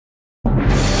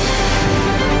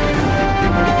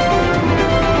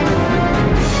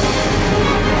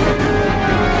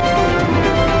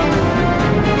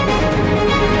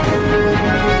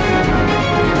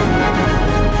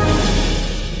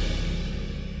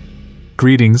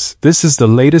Greetings, this is the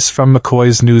latest from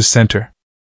Mckoy's News Center.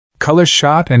 Color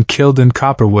shot and killed in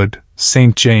Copperwood,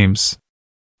 St James.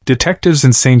 Detectives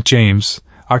in St James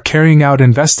are carrying out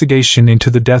investigation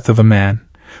into the death of a man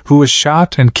who was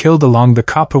shot and killed along the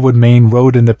Copperwood main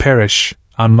road in the parish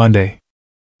on Monday.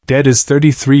 Dead is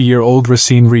 33-year-old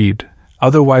Racine Reid,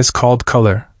 otherwise called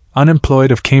Color,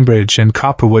 unemployed, of Cambridge and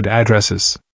Copperwood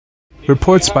addresses.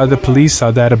 Reports by the police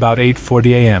are that about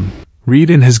 8:40 a.m.,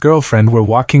 Reid and his girlfriend were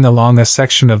walking along a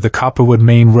section of the Copperwood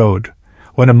main road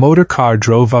when a motor car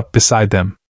drove up beside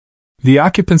them. The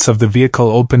occupants of the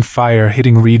vehicle opened fire,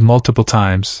 hitting Reid multiple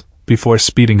times before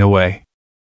speeding away.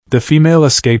 The female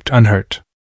escaped unhurt.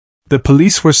 The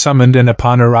police were summoned, and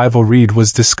upon arrival Reid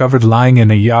was discovered lying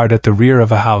in a yard at the rear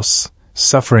of a house,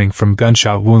 suffering from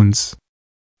gunshot wounds.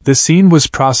 The scene was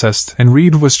processed and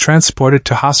Reid was transported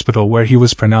to hospital where he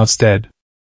was pronounced dead.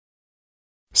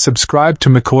 Subscribe to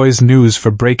Mckoy's News for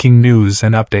breaking news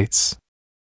and updates.